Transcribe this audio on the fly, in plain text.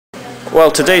Well,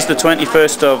 today's the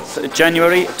 21st of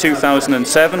January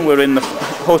 2007. We're in the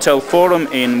Hotel Forum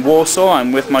in Warsaw.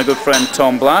 I'm with my good friend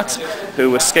Toivi Blatt,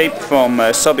 who escaped from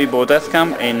Sobibór death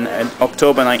camp in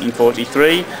October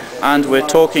 1943. And we're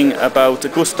talking about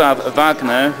Gustav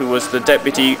Wagner, who was the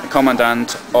deputy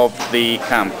commandant of the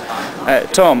camp.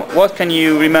 Tom, what can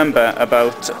you remember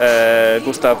about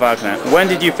Gustav Wagner? When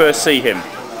did you first see him?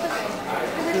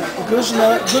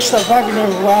 Gustav Wagner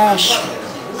was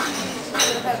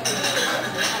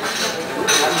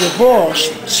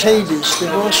divorced, sadist,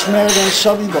 divorced, married in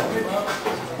Sobibór.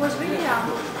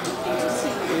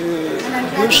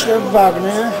 Gustav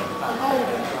Wagner,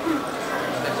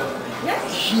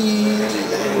 he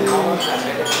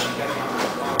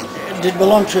did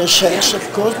belong to SS,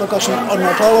 of course, because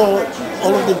not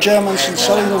all of the Germans in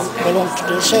Sobibór belonged to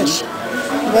the SS.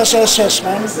 He was an SS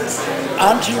man,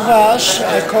 and he was,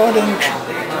 according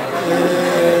to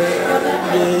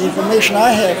the information I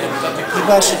have, he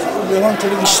belonged to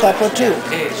the Gestapo too.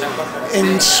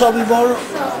 In Sobibór,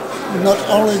 not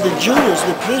only the Jews,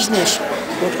 the prisoners,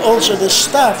 but also the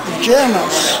staff, the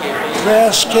Germans,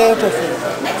 were scared of him.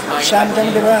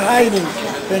 Sometimes they were hiding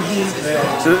when he...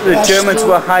 So the Germans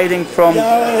were hiding from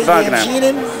Wagner? I've seen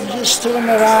him just turn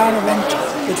around and went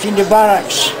between the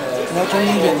barracks, not to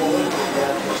meet him.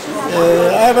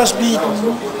 I was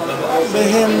beaten by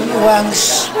him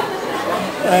once,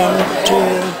 and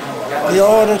he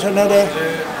ordered another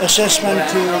assessment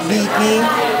to beat me,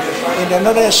 and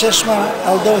another assessment,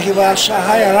 although he was a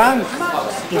higher rank,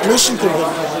 did listen to him.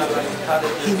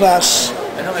 He was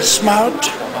smart,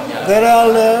 very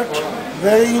alert,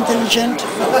 very intelligent,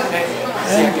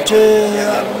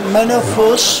 and many of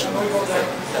us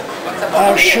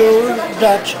are sure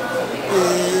that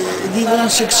we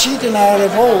wouldn't succeed in our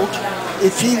revolt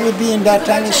if he would be in that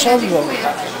time in Sobibór.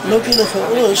 Luckily for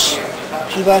us,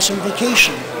 he was on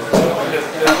vacation.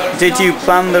 Did you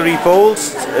plan the revolt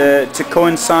to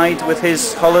coincide with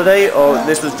his holiday, or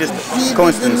this was just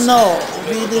coincidence?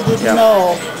 We didn't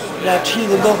know that he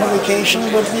would go for vacation,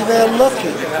 but we were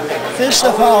lucky. First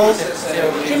of all,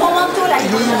 he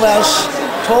was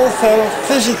tall fellow,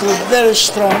 physically very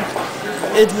strong.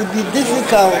 It would be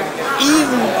difficult,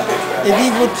 even if we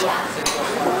would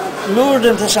lure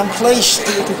them to some place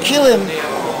to kill him,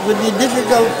 it would be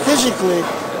difficult physically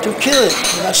to kill him.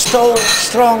 He was tall,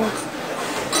 strong,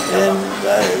 and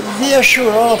we are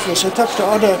sure, all of us, I talked to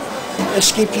other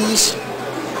escapees,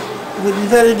 it would be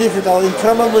very difficult, and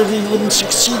probably we wouldn't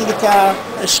succeed with our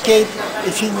escape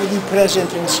if he would be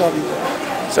present in Sobibór.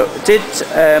 So,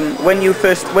 when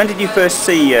did you first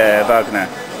see Wagner?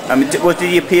 I mean, did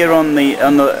he appear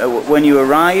when you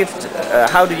arrived?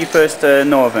 How did you first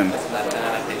know of him?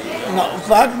 No,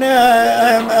 Wagner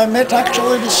I met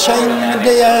actually the same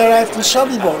day I arrived in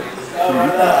Sobibór.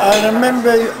 I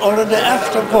remember already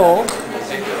after war,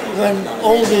 when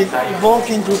all the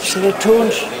walking groups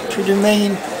returned to the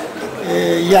main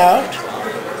yard,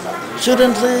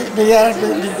 suddenly the yard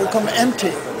did become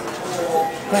empty.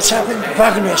 What's happened?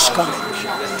 Wagner's coming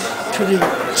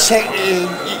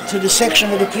to the section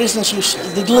where the prisoners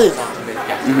did live,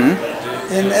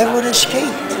 and everyone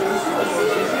escaped.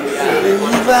 He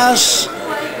was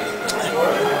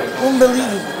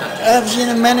unbelievable. I've seen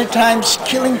him many times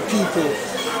killing people.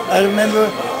 I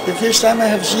remember the first time I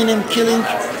have seen him killing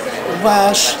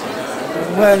was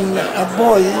when a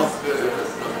boy,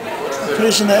 a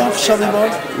prisoner of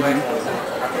Sobibór,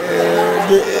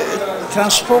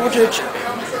 transported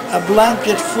a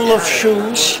blanket full of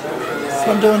shoes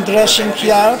from the undressing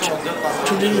yard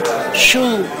to the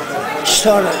shoe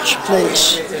storage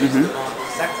place.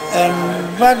 And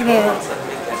Wagner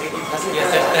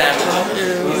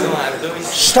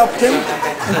stopped him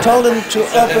and told him to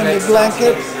open the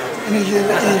blanket, and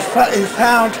he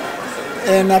found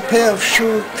in a pair of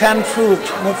shoe canned fruit,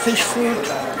 no fish fruit,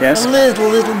 yes. A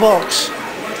little box.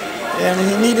 And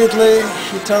immediately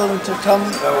he told him to come,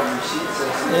 and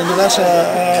there was a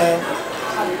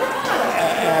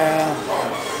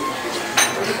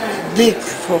dig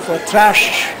for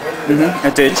trash.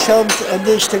 A ditch. He told him a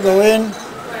dish to go in,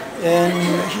 and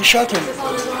he shot him.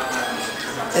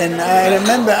 And I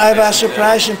remember I was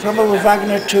surprised, and probably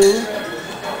Wagner too,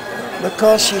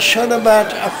 because he shot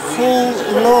about a full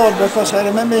load, because I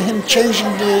remember him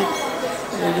changing the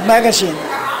magazine.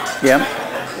 Yeah.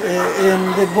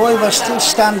 And the boy was still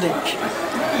standing.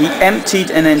 He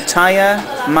emptied an entire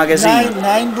magazine.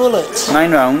 Nine bullets.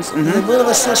 9 rounds. The bullet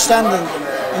was still standing,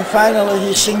 and finally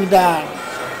he sank down.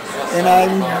 And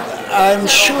I'm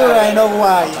sure I know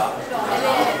why.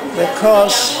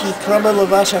 Because he probably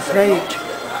was afraid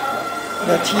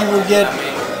that he would get,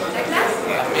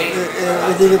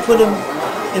 they would put him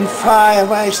in fire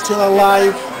while he's still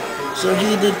alive, So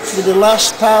he did, with the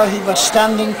last tower he was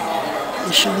standing,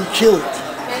 he should be killed.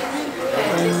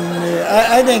 And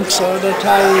I think so, that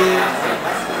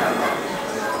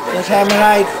I'm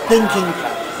right thinking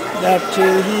that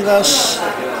he was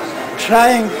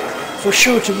trying for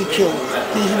sure to be killed,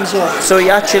 he himself. So he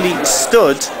actually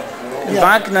stood, Yeah.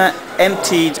 Wagner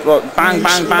emptied, what, bang, He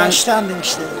bang, bang? was standing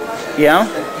still. Yeah?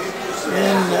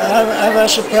 And I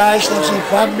was surprised that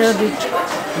Wagner did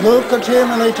look at him,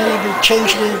 and later he did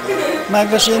change the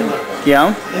magazine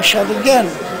Yeah? and shot again.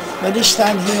 But this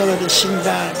time he already sank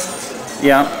down.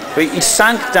 Yeah. But he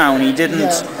sank down, he didn't...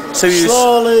 Yeah. So he was,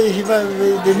 Slowly, he was,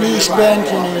 the knees bent,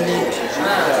 and he did.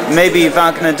 maybe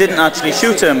Wagner didn't actually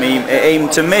shoot him, he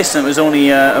aimed to miss, and it was only,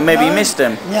 maybe he missed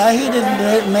him. Yeah, he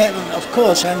didn't. Of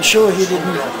course, I'm sure he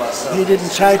didn't. He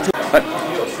didn't try to.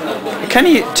 Can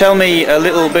you tell me a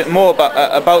little bit more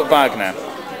about Wagner?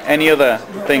 Any other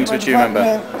things which you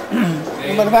remember?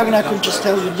 But Wagner, I could just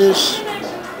tell you this: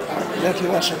 that he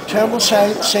was a terrible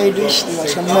sadist. He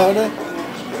was a murderer,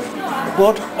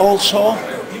 but also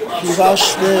he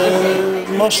was the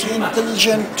most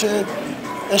intelligent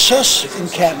SS in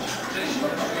camp.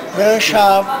 Very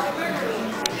sharp.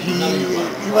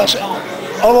 He was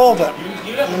all over.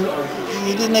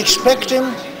 You didn't expect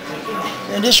him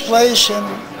in this place, and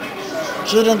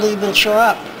suddenly he will show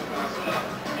up.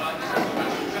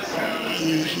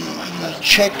 He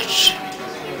checked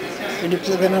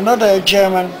when another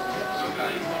German,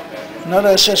 another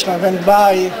assessment went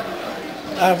by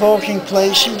our walking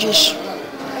place. He just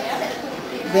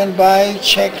went by,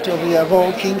 checked if we are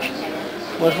walking.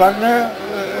 But Wagner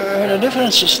had a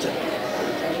different system.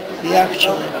 He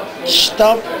actually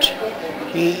stopped.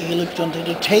 He looked under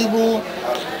the table.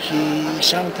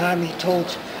 Sometimes he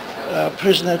told a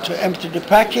prisoner to empty the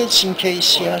packets in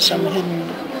case he has some hidden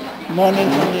money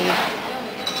from the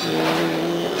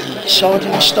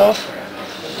sorting stuff.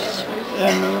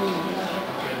 And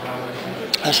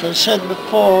as I said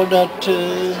before, that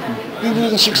we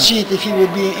wouldn't succeed if he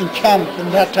would be in camp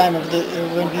in that time of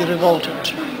when we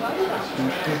revolted.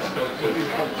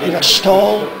 He was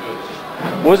tall.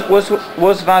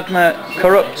 Was Wagner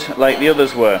corrupt like the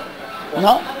others were?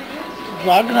 No,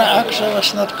 Wagner actually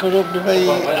was not corrupt the way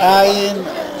I and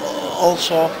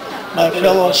also my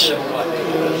fellows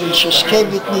which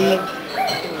escaped with me,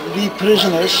 we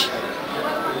prisoners,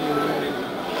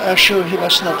 are sure he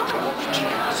was not corrupt.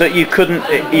 So you couldn't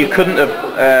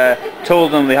have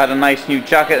told them they had a nice new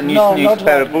jacket and new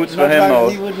pair of boots for him? Or?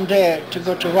 He wouldn't dare to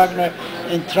go to Wagner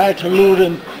and try to lure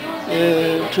him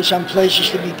to some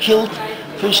places to be killed.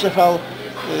 First of all,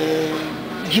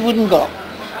 he wouldn't go.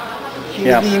 He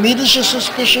would be immediately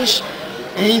suspicious,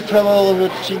 and he probably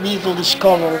would immediately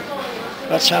discover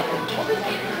what's happened.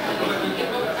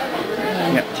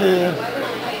 And,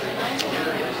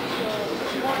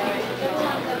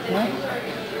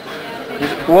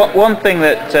 One thing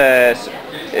that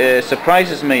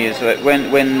surprises me is that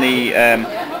when the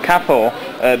capo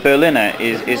Berliner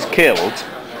is killed.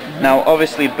 Now,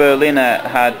 obviously, Berliner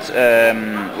had,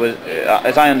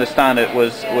 as I understand it,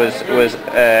 was Wagner's.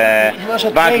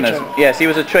 Traitor. Yes, he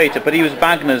was a traitor, but he was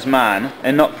Wagner's man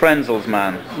and not Frenzel's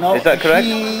man. No, is that correct?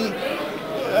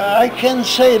 I can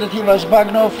say that he was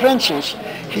Wagner or Frenzel's.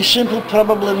 He simply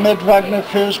probably met Wagner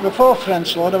first before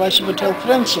Frenzel, otherwise he would tell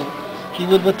Frenzel. He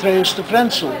would betray us to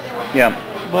Frenzel. Yeah.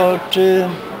 But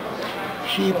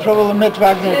he probably met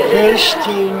Wagner first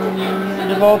in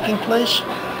the walking place.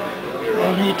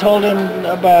 And he told him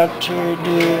about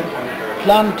the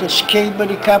plan to escape by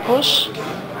the capos.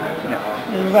 Yeah.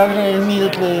 And Wagner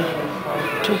immediately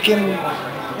took him,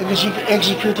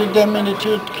 executed them in the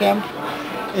third camp,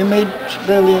 and made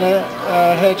Berliner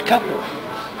head capo.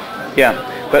 Yeah,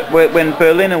 but when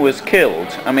Berliner was killed,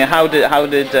 I mean, how did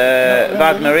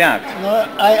Wagner react? No,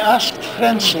 I asked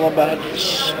Frenzel about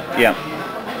this. Yeah.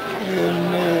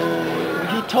 And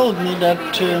he told me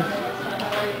that.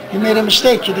 He made a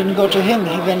mistake. He didn't go to him.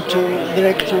 He went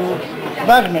direct to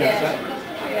Wagner.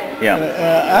 Yeah.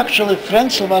 Actually,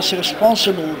 Frenzel was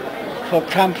responsible for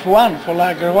Camp 1, for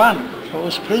Lager 1, for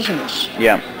his prisoners.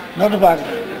 Yeah. Not Wagner.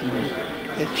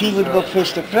 Mm-hmm. If he would go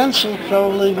first to Frenzel,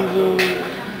 probably we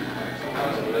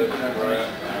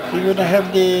wouldn't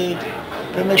have the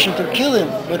permission to kill him.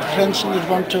 But Frenzel would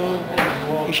want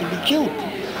he should be killed.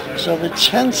 So with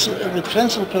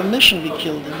Frenzel permission, we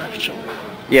killed him actually.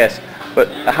 Yes. But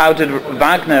how did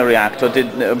Wagner react, or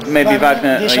did maybe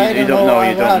Wagner? You don't know.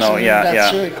 You don't know.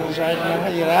 Yeah. Circles. I don't know how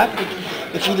he reacted.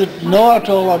 If he didn't know at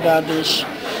all about this,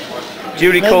 do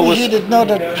you recall? Maybe he did know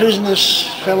that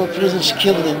fellow prisoners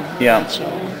killed him. Yeah.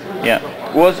 Yeah.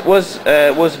 Was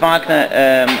Wagner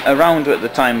around at the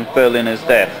time of Berliner's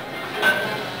death?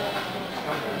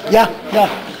 Yeah.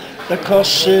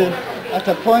 because at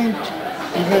a point,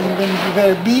 even when we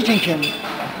were beating him,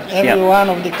 every one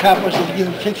of the capos had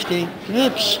given 50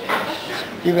 whips,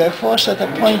 we were forced at a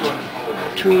point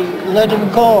to let him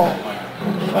go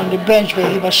from the bench where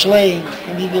he was laying,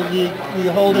 and we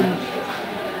hold him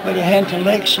by the hand and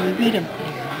legs and we beat him.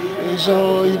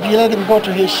 So we let him go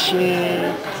to his,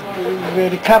 where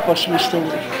the capos used to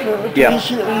live, to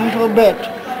his usual bed.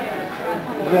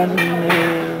 When,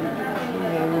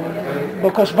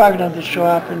 because Wagner did show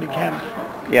up in the camp.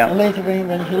 And later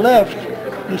when he left,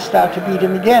 we started to beat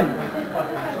him again.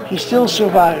 He still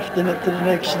survived the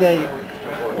next day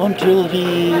until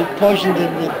we poisoned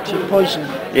him with poison.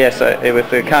 Yes, with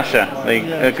the kasha, the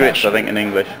grits, kasha. I think in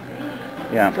English.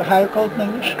 Yeah. So how you call it in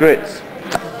English? Grits.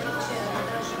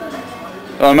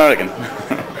 Oh, American.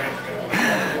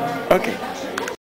 Okay.